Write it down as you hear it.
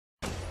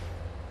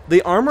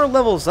The armor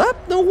levels up?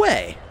 No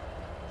way.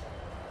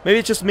 Maybe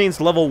it just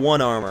means level 1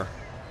 armor.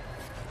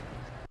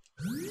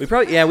 We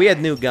probably, yeah, we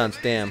had new guns,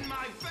 damn.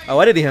 Oh,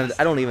 I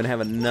don't even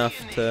have enough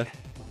to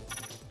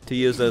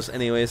use those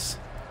anyways.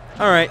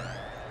 Alright.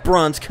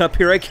 Bronze cup,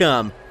 here I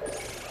come.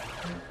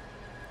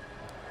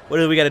 What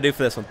do we gotta do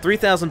for this one?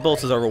 3,000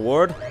 bolts is our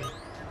reward.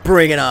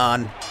 Bring it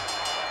on.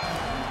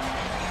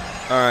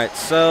 Alright,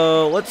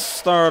 so let's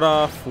start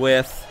off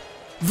with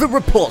the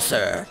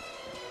repulsor.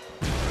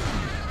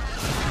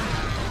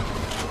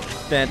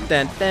 Dun,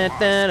 dun, dun,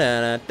 dun,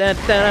 dun, dun, dun,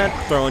 dun.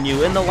 Throwing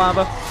you in the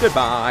lava.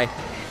 Goodbye.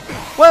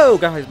 Whoa,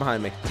 guys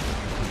behind me.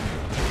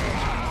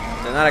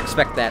 Did not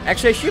expect that.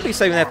 Actually, I should be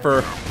saving that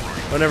for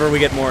whenever we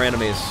get more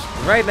enemies.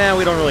 Right now,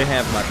 we don't really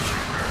have much.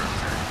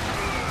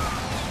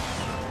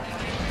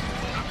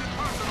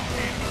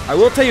 I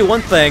will tell you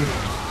one thing.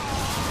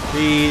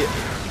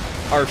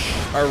 Our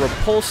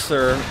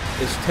repulsor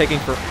is taking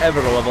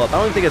forever to level up.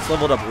 I don't think it's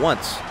leveled up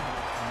once.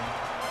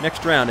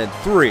 Next round in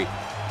 3,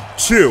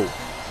 2,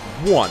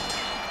 1.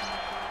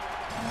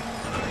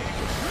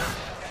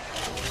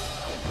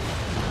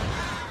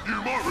 You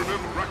might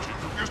remember Ratchet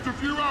from just a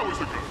few hours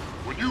ago,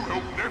 when you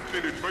helped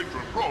left-in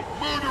adventurer Rob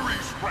murder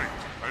his friend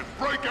and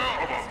break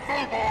out of a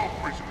mobile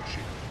prison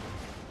ship.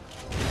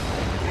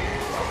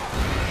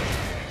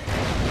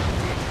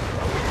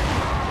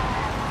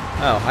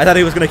 Oh, I thought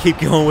he was going to keep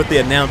going with the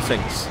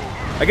announcings.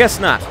 I guess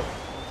not.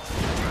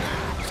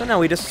 So now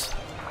we just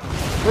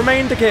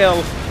remain to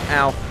kill.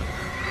 Ow.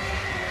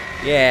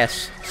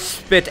 Yes.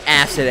 Spit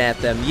acid at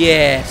them.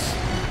 Yes.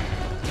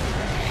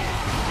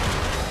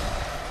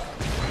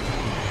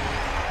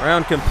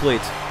 Round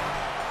complete.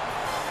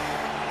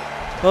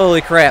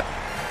 Holy crap.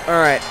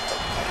 Alright.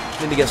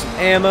 Need to get some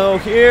ammo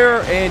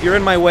here, and you're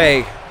in my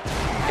way.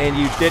 And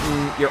you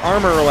didn't... Your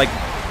armor, like...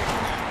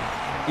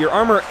 Your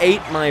armor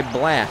ate my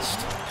blast.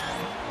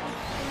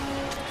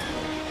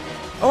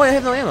 Oh, I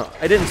have no ammo.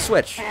 I didn't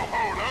switch.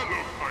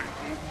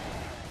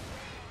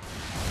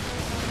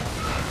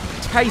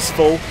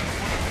 Tasteful.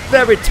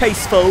 Very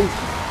tasteful.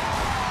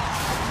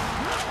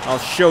 I'll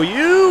show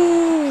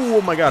you.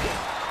 Oh my god.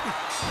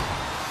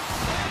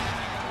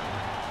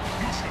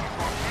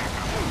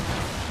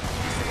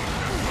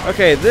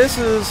 Okay, this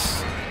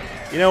is,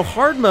 you know,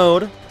 hard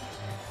mode.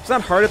 It's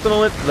not hard at the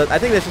moment, but I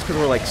think that's just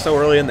because we're like so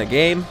early in the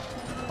game.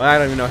 Well, I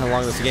don't even know how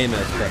long this game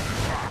is, but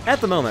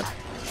at the moment,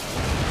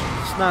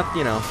 it's not,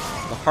 you know,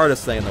 the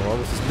hardest thing in the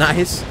world, which is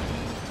nice.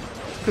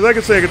 Because I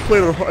can say I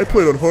played on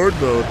hard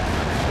mode.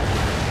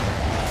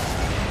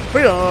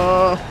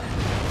 Hiya!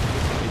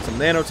 Need some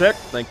nanotech,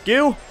 thank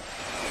you.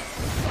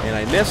 And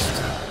I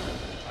missed.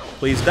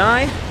 Please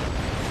die.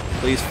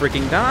 Please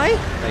freaking die.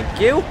 Thank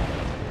you.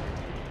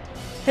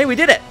 Hey, we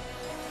did it!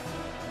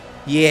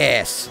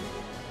 Yes!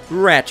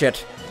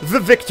 Ratchet,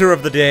 the victor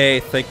of the day.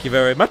 Thank you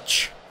very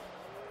much.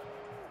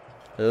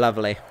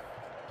 Lovely.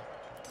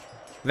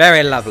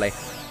 Very lovely.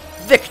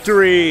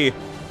 Victory!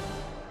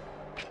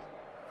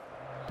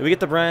 Did we get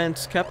the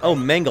bronze cup? Oh,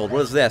 mangled.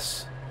 What is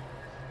this?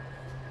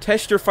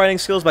 Test your fighting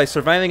skills by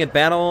surviving a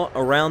battle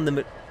around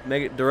the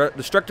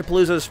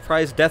Destructipalooza's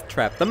prize death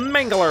trap. The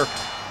Mangler!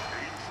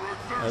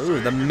 Oh,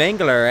 the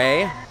Mangler,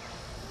 eh?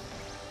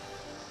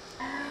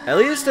 At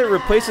least it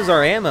replaces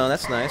our ammo.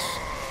 That's nice.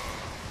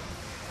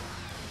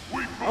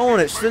 Oh,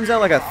 and it sends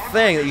out like a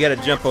thing that you gotta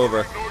jump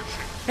over.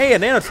 Hey, a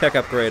nanotech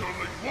upgrade.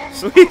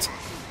 Sweet!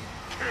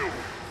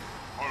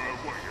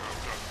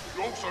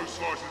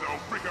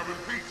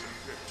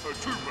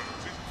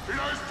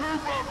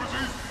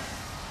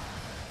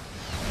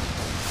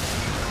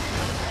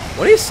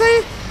 What do you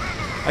say?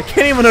 I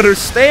can't even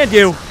understand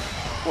you.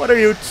 What are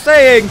you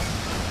saying?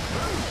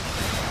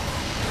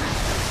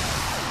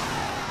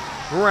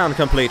 Round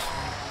complete.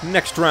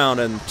 Next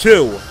round in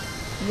 2,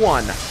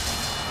 1.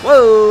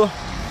 Whoa!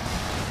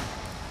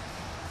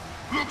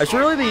 I should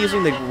really be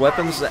using the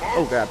weapons that...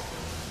 Oh god.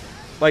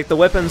 Like the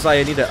weapons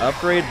I need to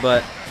upgrade,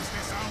 but...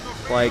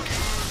 Like...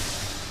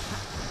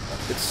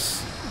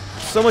 It's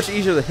so much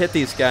easier to hit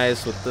these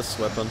guys with this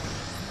weapon.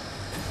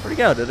 Where'd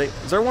he go?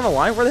 Is there one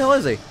alive? Where the hell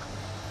is he?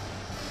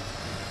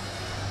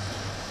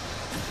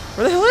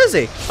 Where the hell is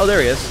he? Oh, there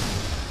he is.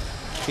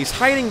 He's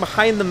hiding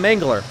behind the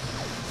Mangler.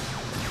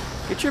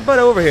 Get your butt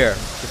over here,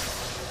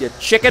 you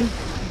chicken.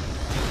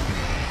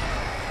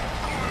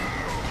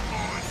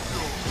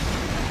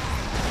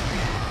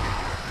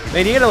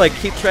 Man, you gotta like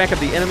keep track of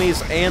the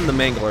enemies and the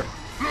Mangler.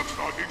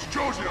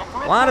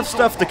 A lot of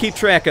stuff to keep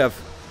track of.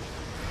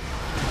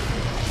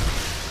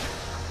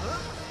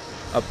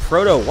 A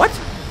proto what?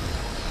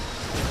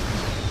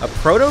 A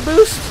proto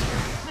boost?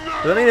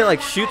 Does that mean it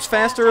like shoots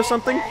faster or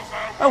something?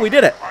 Oh, we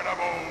did it.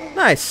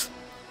 Nice.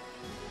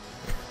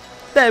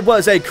 That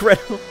was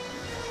incredible.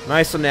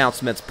 Nice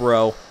announcements,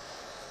 bro.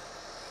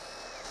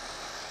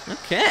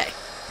 Okay.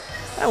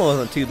 That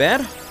wasn't too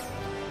bad.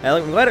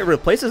 I'm glad it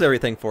replaces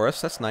everything for us.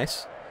 That's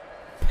nice.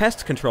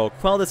 Pest control.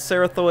 Quell this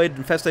cerathoid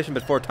infestation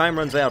before time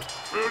runs out.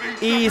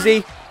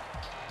 Easy.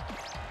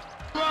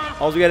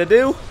 All we gotta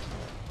do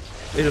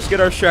is just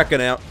get our shotgun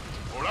out.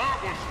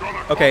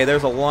 Okay,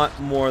 there's a lot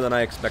more than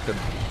I expected.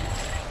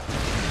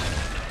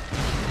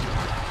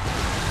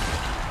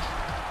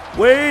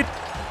 Wait!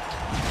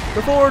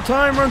 Before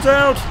time runs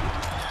out!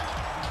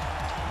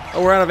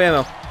 Oh, we're out of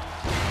ammo. 10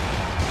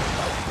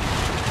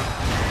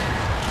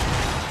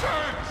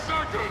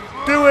 seconds!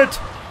 Do it!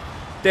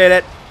 Did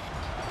it.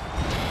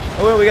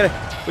 Oh, wait, we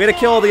gotta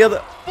kill all the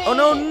other... Oh,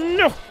 no,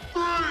 no! 3,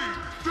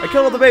 2, I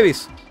killed all the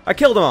babies. I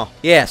killed them all.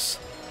 Yes.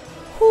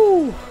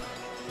 Whew.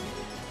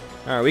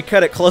 Alright, we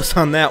cut it close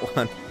on that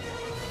one.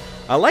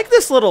 I like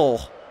this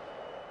little...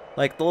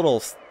 Like, the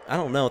little... I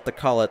don't know what to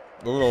call it.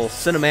 The little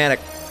cinematic...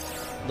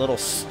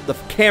 The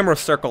camera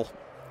circle.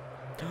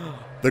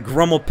 The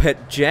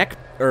Grumblepet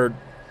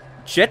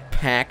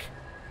Jetpack.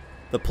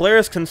 The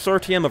player's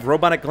consortium of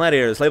robotic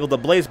gladiators labeled the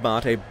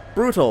Blazebot a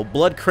brutal,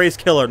 blood-crazed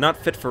killer not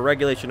fit for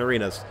regulation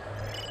arenas.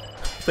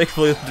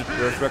 Thankfully,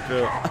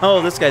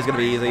 oh, this guy's gonna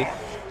be easy.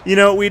 You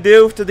know what we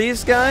do to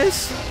these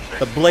guys?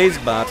 The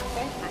Blazebot.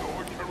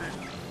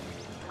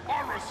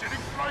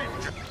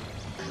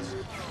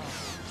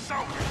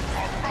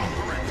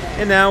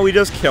 And now we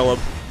just kill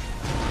him.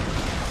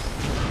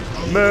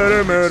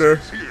 Murder, murder.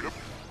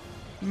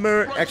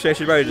 Murder. Actually, I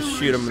should probably just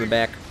shoot him in the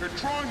back.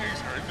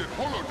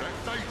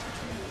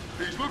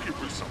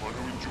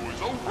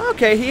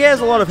 Okay, he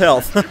has a lot of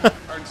health.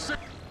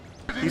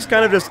 He's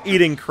kind of just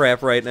eating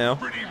crap right now.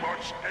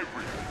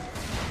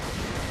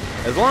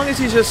 As long as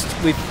he's just...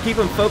 We keep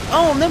him focused...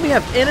 Oh, and then we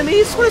have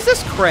enemies? What is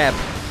this crap?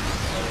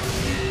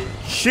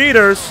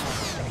 Cheaters!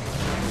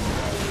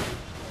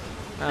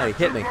 Oh, he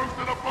hit me.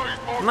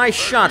 Nice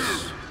shot.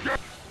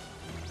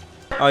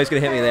 Oh, he's gonna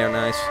hit me there.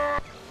 Nice.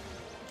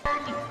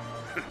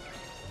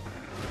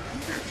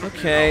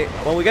 Okay,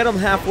 well, we got him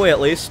halfway at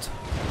least.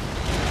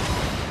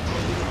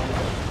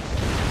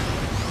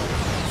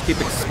 Just keep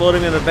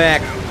exploding in the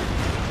back.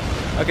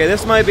 Okay,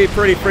 this might be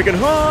pretty freaking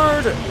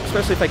hard,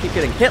 especially if I keep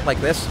getting hit like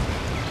this.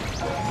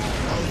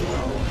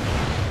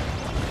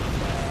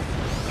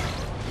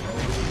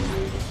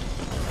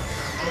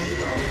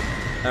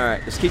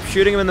 Alright, just keep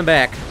shooting him in the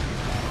back.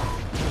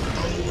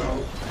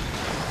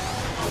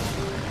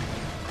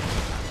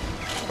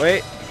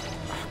 Wait.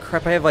 Oh,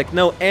 crap, I have like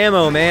no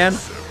ammo, man.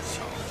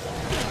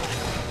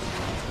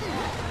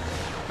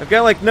 I've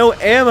got like no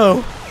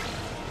ammo.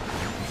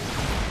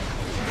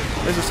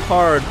 This is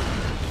hard.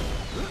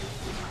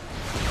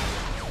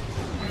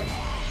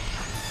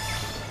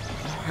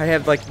 I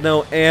have like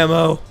no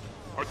ammo.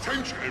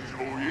 Attention,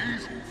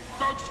 employees.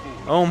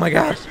 Oh my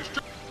god. This has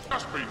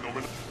just been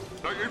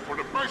nominated for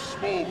the best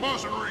small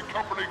mercenary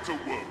company to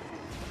work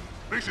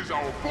for. This is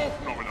our 4th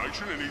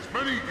nomination in as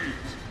many years.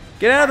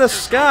 Get out of the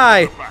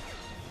sky!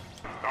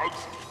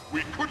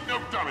 We couldn't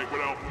have done it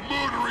without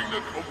murdering the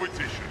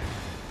competition.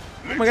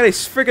 Oh my god,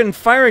 he's freaking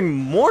firing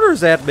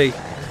mortars at me.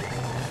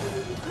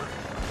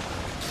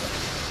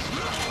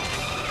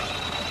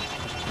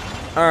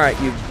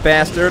 Alright, you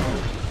bastard.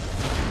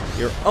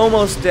 You're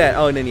almost dead.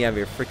 Oh, and then you have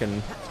your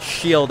freaking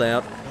shield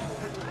out.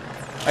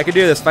 I can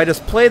do this. If I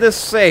just play this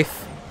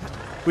safe,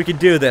 we can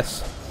do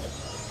this.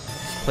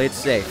 Just play it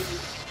safe.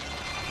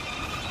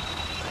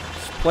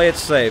 Just play it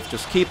safe.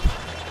 Just keep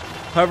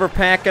hover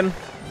packing.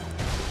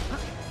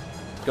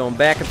 Going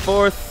back and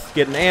forth.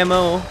 Getting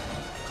ammo.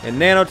 And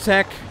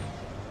nanotech.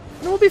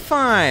 And we'll be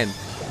fine.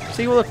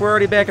 See, look, we're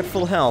already back at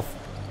full health.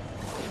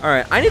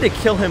 Alright, I need to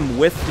kill him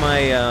with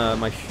my,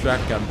 my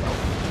shotgun.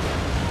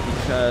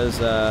 Because,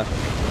 yeah.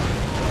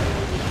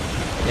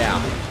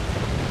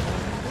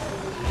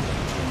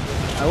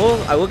 I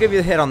will give you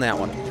the hit on that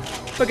one.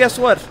 But guess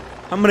what?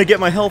 I'm gonna get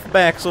my health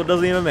back, so it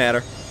doesn't even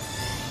matter.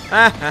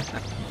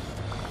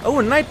 Oh,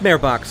 a nightmare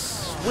box.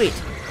 Sweet.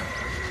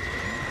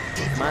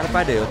 Mind if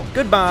I do?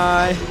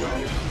 Goodbye.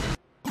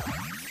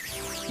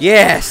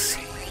 Yes!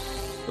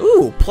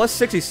 Ooh, plus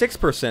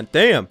 66%.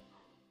 Damn.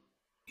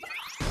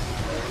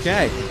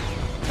 Okay.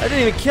 I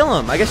didn't even kill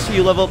him. I guess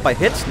you level up by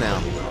hits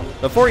now.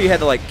 Before you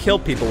had to, like, kill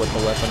people with the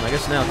weapon. I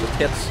guess now it's just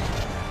hits.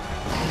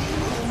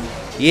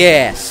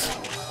 Yes!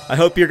 I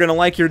hope you're gonna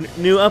like your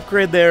new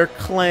upgrade there,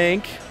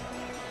 Clank.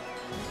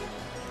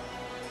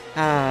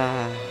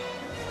 Ah.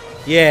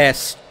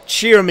 Yes!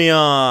 Cheer me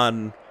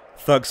on!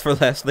 Thugs for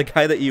Less, the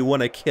guy that you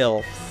want to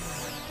kill.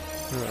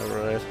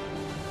 Alright.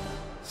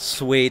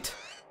 Sweet.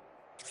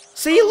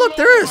 See, look,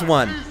 there is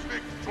one!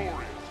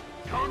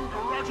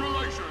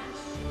 Congratulations,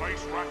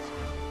 Space Rats.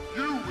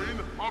 You win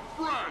a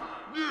brand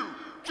new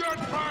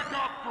jetpack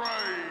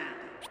upgrade!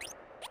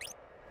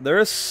 There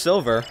is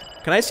silver.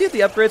 Can I see what the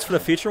upgrades for the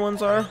future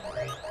ones are?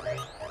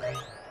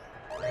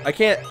 I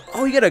can't...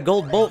 Oh, you get a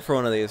gold bolt for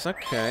one of these.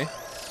 Okay.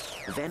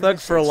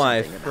 Thugs for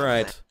life.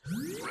 Right.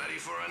 Ready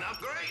for an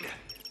upgrade?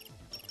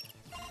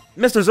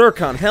 Mr.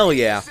 Zircon, hell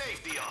yeah.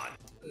 Safety on.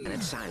 And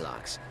it's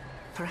Psylocks.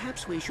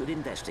 Perhaps we should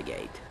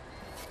investigate.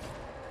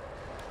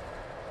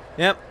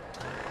 Yep.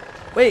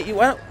 Wait,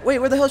 wait,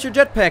 where the hell's your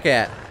jetpack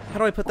at? How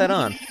do I put that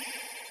on?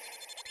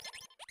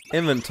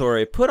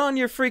 Inventory. Put on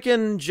your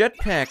freaking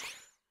jetpack.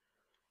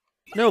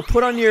 No,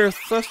 put on your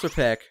thruster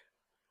pack.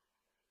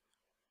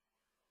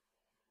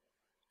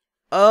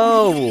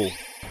 Oh.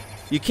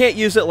 You can't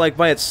use it like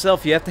by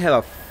itself. You have to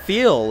have a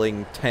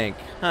fueling tank.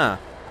 Huh.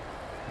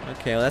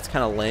 Okay, well that's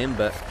kind of lame,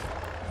 but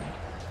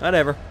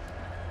whatever.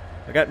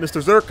 I got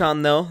Mr.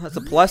 Zircon, though. That's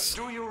a plus.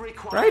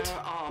 Right?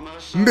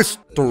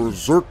 Mr.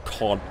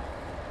 Zircon.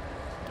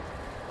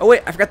 Oh,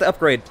 wait. I forgot to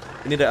upgrade.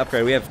 We need to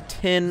upgrade. We have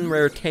 10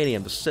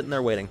 raritanium just sitting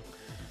there waiting.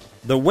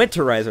 The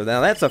Winterizer.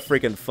 Now, that's a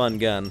freaking fun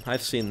gun.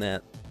 I've seen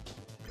that.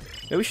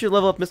 Maybe we should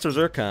level up Mr.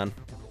 Zircon.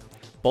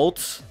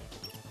 Bolts.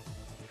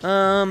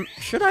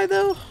 Should I,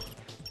 though?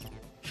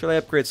 Should I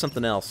upgrade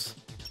something else?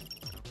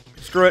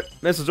 Screw it.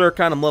 Mr.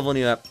 Zircon, I'm leveling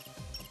you up.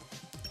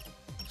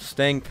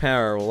 Staying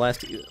power will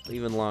last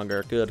even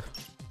longer. Good.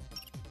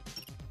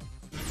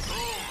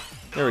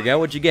 There we go.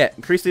 What'd you get?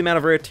 Increase the amount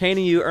of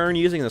raritanium you earn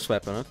using this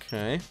weapon.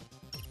 Okay.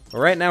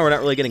 Well, right now we're not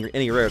really getting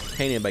any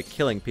raritanium by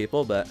killing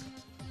people, but...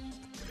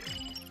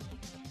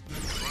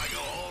 Like a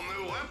whole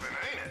new weapon,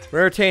 ain't it?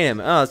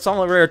 Raritanium. Oh, it's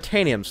all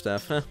raritanium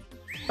stuff, huh?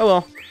 Oh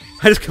well.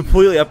 I just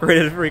completely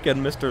upgraded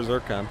freaking Mr.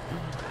 Zircon.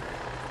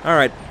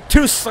 Alright.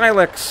 2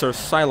 Silex, or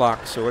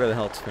Silox, or whatever the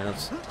hell it's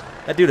pronounced.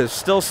 That dude is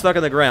still stuck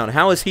in the ground.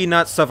 How is he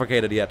not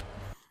suffocated yet?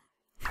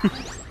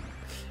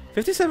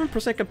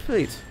 57%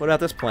 complete. What about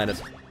this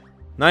planet?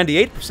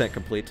 98%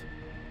 complete.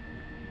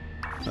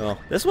 Oh,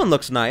 this one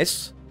looks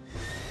nice.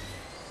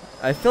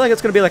 I feel like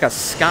it's going to be like a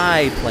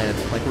sky planet.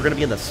 Like we're going to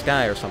be in the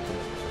sky or something.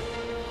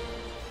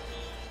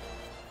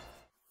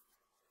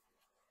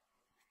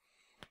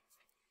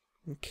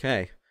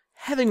 Okay.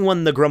 Having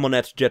won the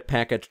Grummelnet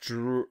jetpack at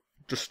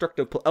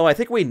destructive... Oh, I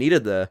think we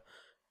needed the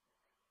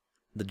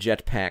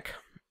jetpack.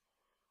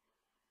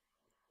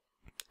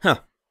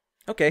 Huh.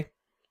 Okay.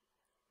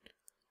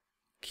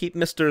 Keep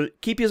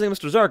using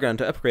Mr. Zargon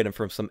to upgrade him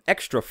for some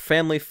extra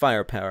family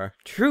firepower.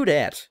 True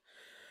dat.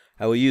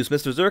 I will use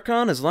Mr.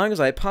 Zircon as long as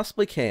I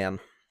possibly can.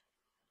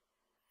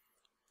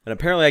 And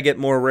apparently I get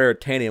more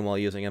raritanium while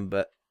using him,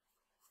 but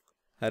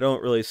I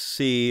don't really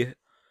see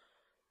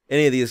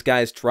any of these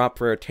guys drop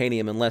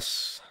raritanium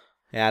unless...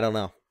 Yeah, I don't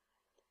know.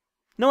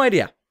 No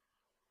idea.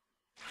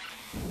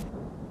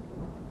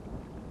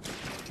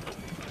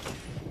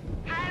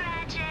 Hi,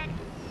 Ratchet.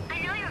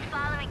 I know you're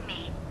following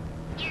me.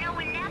 You know,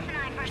 when Neff and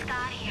I first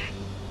got here,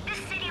 this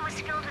city was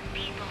filled with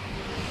people.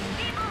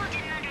 People who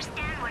didn't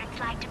understand what it's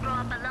like to grow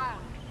up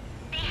alone.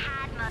 They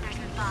had mothers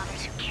and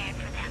fathers who cared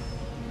for them.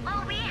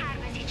 All we had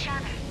was each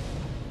other.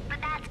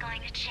 But that's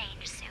going to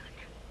change soon.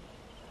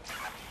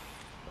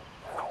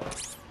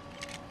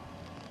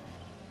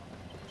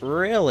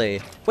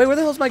 Really? Wait, where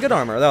the hell's my good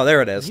armor? Oh,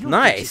 there it is.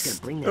 Nice!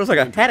 There was like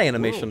a hat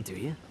animation. Do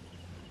you?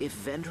 If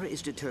Vendra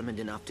is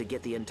determined enough to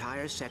get the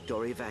entire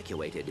sector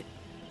evacuated,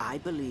 I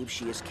believe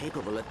she is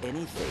capable of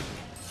anything.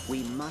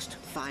 We must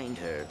find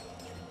her.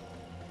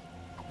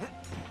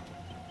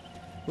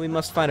 We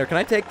must find her. Can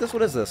I take this?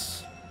 What is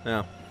this?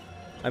 No.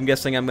 I'm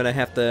guessing I'm gonna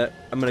have to...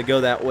 I'm gonna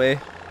go that way.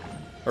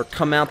 Or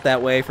come out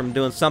that way from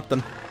doing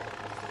something.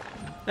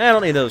 I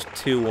don't need those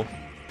 2.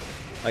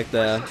 Like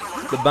the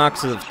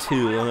boxes of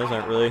 2. Those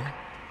aren't really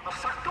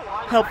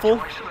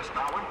helpful.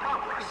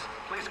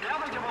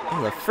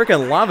 Oh, the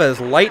freaking lava is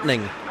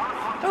lightning.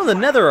 Oh, the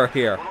Nether are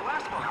here.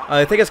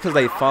 I think it's because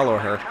they follow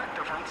her.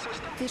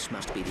 This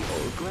must be the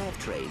old grav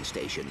train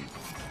station.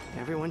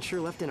 Everyone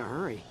sure left in a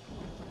hurry.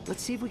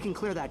 Let's see if we can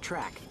clear that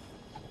track.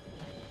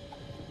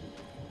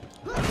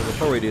 So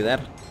before we do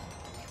that,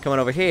 coming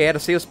over here to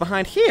see what's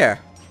behind here.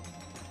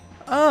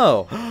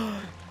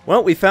 Oh,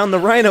 well, we found the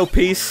Rhino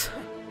piece.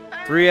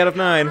 3 out of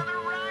 9. Another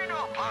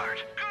rhino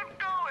part. Good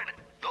going.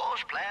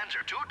 Those plans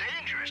are too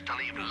dangerous to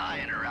leave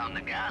lying around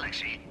the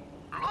galaxy.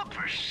 Look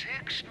for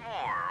 6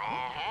 more.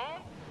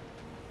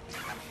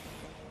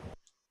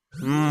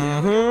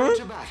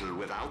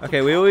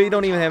 Okay, we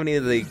don't even have any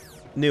of the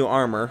new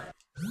armor.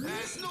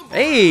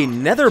 Hey,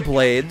 Nether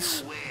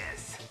Blades.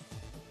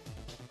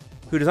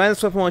 Who designed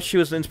this weapon while she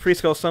was in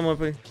preschool?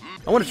 Someone.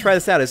 I want to try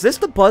this out. Is this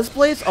the Buzz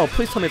Blades? Oh,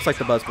 please tell me it's like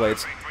the Buzz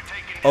Blades.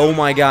 Oh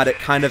my god, it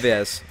kind of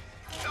is.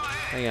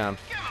 Hang on.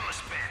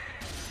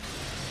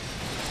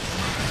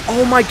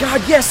 Oh my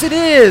god, yes it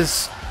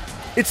is!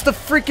 It's the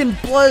freaking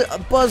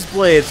Buzz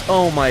Blades.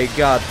 Oh my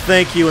god,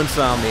 thank you,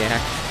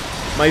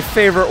 Insomniac. My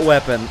favorite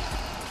weapon.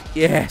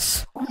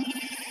 Yes.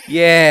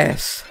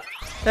 Yes.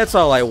 That's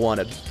all I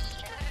wanted.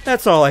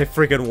 That's all I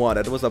freaking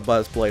wanted, was a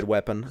Buzzblade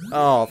weapon.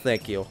 Oh,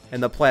 thank you.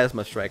 And the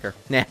Plasma Striker.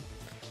 Nah.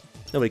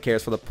 Nobody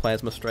cares for the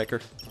Plasma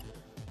Striker.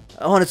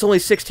 Oh, and it's only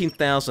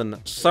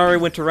 16,000. Sorry,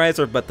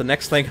 Winterizer, but the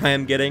next thing I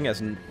am getting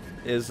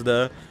is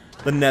the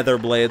Nether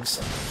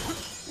Blades.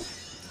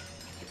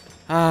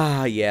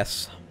 Ah,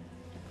 yes.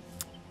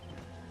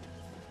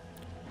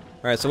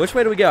 Alright, so which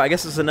way do we go? I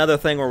guess it's another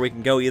thing where we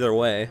can go either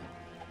way.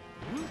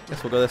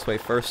 Guess we'll go this way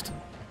first.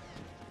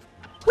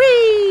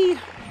 Whee!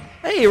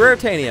 Hey,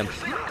 Raritanium.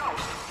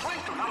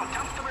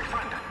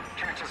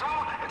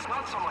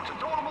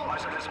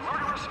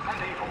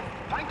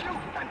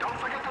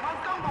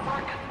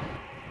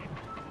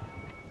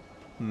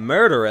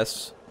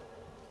 Murderous?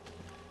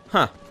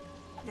 Huh.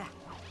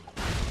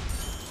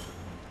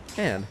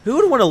 Man, who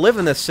would want to live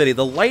in this city?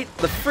 The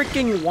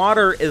freaking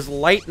water is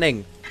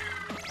lightning.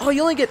 Oh,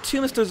 you only get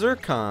 2 Mr.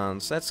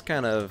 Zircons. That's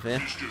kind of,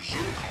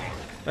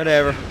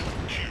 whatever.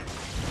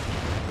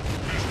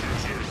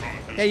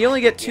 Yeah, you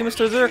only get 2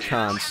 Mr.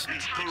 Zircons.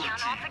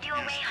 Tachyon offered you a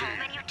way home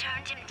and you turned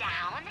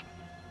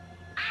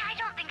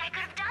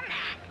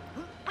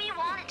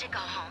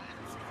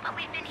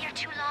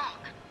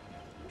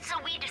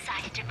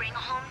wanted to bring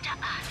home to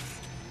us.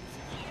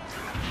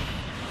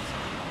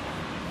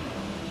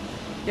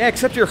 Yeah,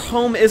 except your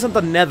home isn't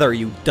the Nether,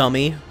 you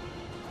dummy.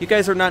 You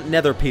guys are not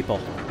Nether people.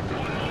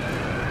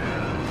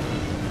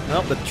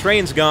 Well, the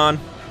train's gone.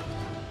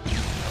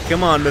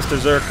 Come on, Mr.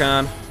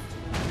 Zircon.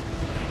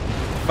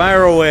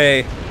 Fire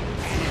away.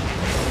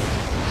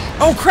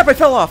 Oh crap, I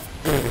fell off!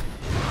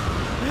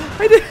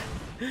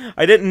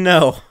 I didn't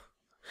know.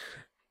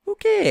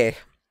 Okay.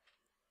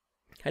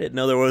 I didn't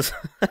know there was...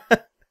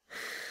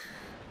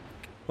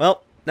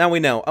 Well, now we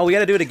know. Oh, we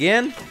gotta do it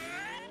again?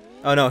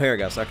 Oh no, here it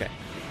goes. Okay.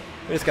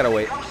 We just gotta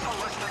wait.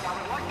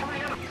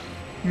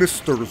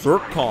 Mr.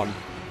 Zircon.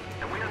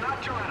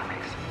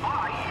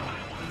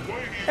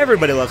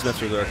 Everybody loves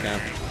Mr. Zircon.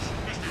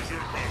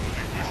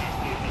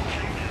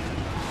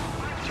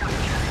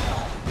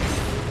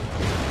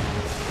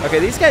 Okay,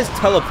 these guys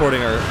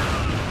teleporting are...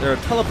 They're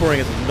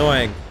teleporting is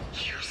annoying.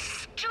 You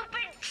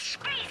stupid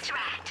space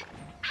rat!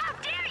 How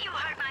dare you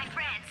hurt my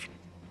friends?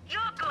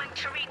 You're going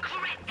to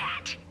regret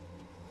that.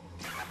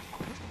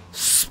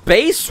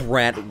 Space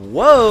rat?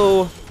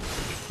 Whoa!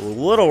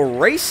 Little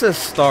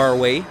racist, are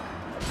we?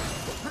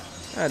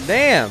 God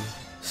damn.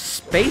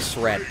 Space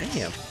rat,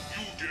 damn.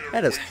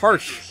 That is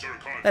harsh.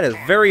 That is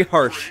very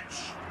harsh.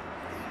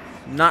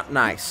 Not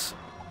nice.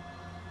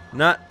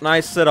 Not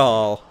nice at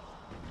all.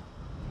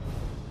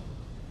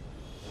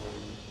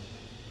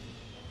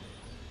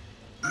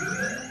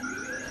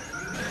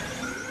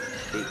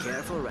 Be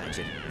careful,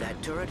 Ratchet.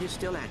 That turret is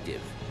still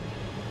active.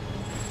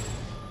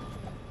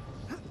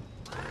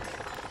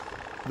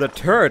 The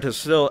turret is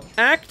still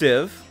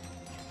active?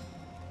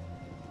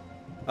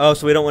 Oh,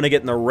 so we don't want to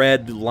get in the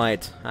red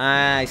light.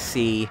 I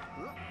see.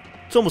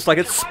 It's almost like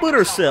it's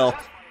Splinter Cell.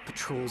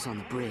 Patrols on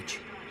the bridge.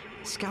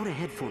 Scout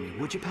ahead for me,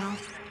 would you, pal?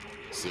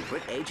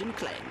 Secret Agent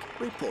Clank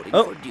reporting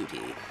Oh. for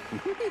duty.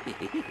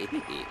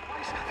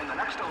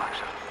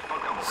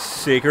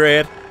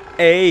 Secret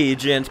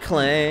Agent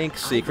Clank. I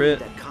Secret.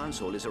 believe that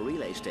console is a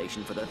relay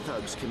station for the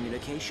thugs'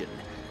 communication.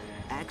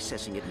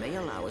 Accessing it may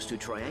allow us to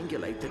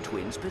triangulate the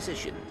twins'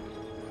 position.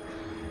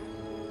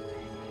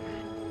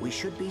 We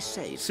should be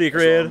safe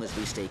Secret. as long as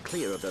we stay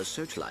clear of those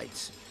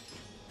searchlights.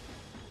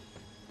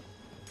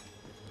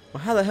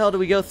 Well, how the hell do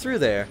we go through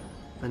there?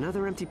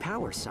 Another empty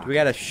power Do socket. we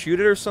gotta shoot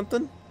it or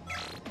something?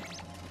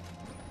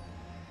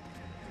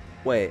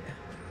 Wait.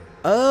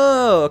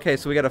 Oh, okay,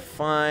 so we gotta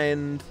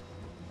find...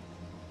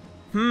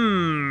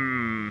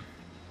 Well,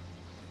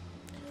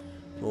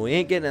 we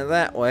ain't getting it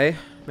that way.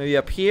 Maybe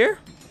up here?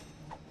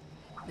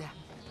 Look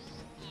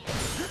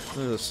at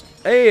this.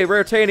 Hey,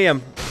 Raretanium!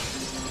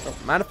 Oh,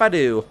 mind if I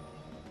do?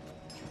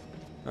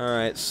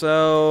 Alright,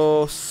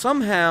 so...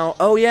 Somehow...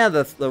 Oh yeah,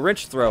 the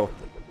wrench throw.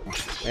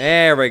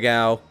 There we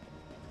go.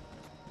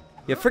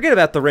 You forget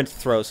about the wrench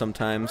throw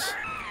sometimes.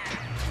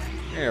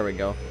 There we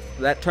go.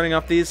 Is that turning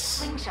off these?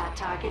 Slingshot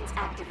targets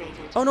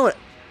activated. Oh no,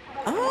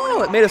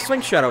 it made a swing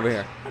shot over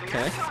here.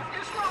 Okay.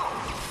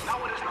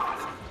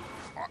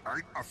 I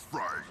ain't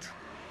afraid.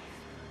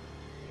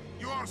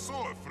 You are so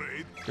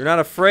afraid. You're not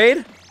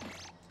afraid?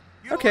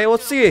 Okay,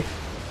 let's see.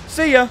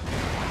 See ya.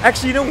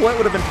 Actually, you know what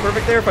would have been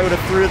perfect there if I would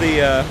have threw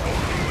the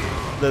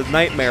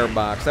nightmare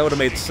box. That would have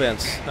made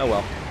sense. Oh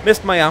well.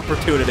 Missed my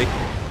opportunity.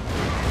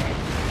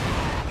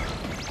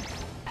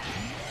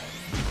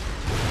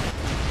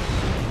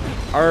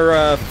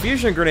 Our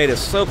fusion grenade is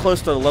so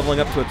close to leveling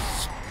up to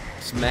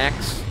its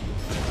max.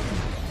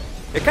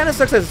 It kind of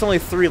sucks that it's only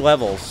 3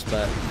 levels,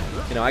 but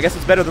you know, I guess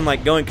it's better than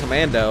like going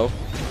commando,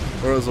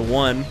 where it was a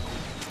 1,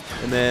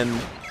 and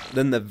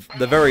then the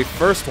very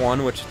first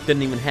one, which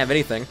didn't even have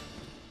anything.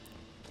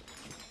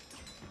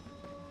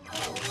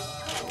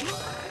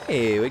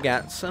 Hey, we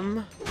got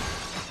some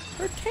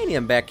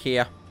titanium back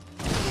here.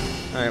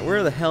 All right,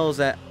 where the hell is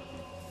that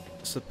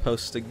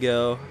supposed to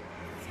go?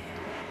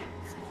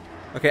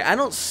 Okay, I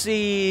don't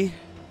see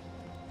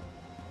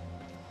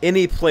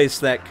any place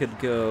that could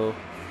go.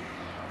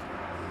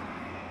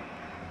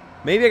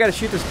 Maybe I gotta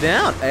shoot this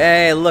down.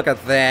 Hey, look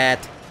at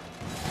that.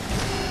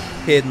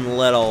 Hidden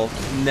little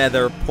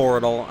nether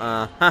portal.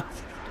 Uh-huh.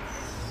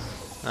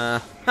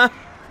 Uh-huh.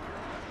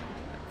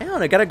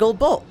 And I got a gold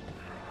bolt.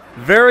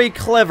 Very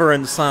clever,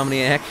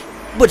 Insomniac.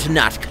 But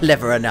not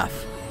clever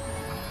enough.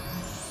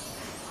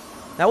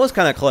 That was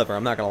kind of clever,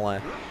 I'm not gonna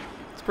lie.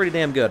 It's pretty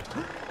damn good.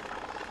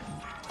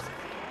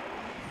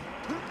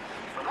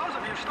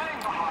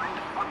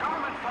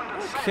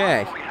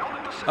 Okay.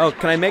 Oh,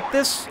 can I make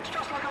this?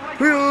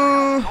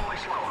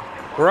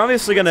 We're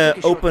obviously gonna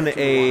open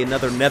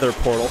another nether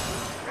portal.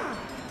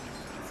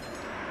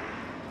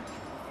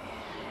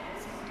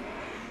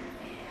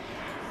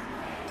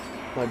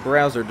 My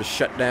browser just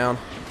shut down.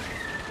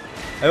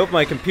 I hope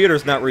my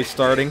computer's not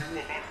restarting.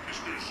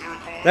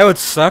 That would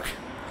suck.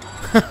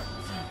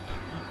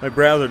 My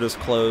browser just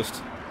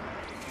closed.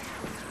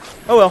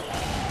 Oh well.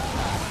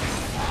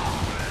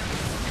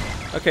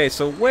 Okay,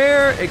 so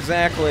where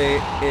exactly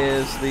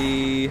is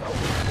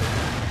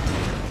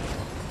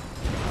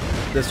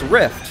this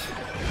rift?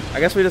 I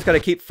guess we just gotta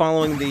keep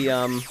following the,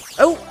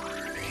 oh!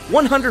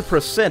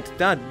 100%!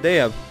 God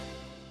damn.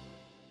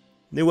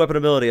 New weapon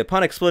ability.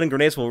 Upon exploding,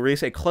 grenades will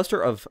release a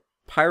cluster of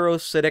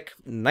pyrocytic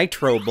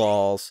nitro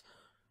balls.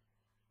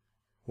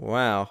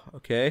 Wow,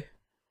 okay.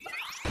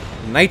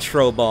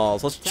 Nitro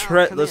balls. Let's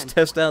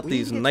test out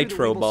these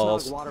nitro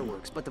balls.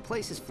 Waterworks, but the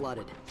place is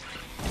flooded.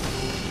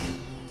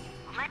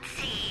 Let's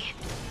see.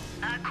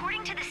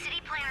 According to the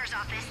city planner's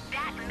office,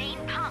 that main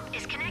pump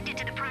is connected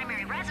to the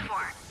primary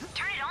reservoir.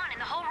 Turn it on and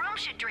the whole room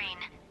should drain.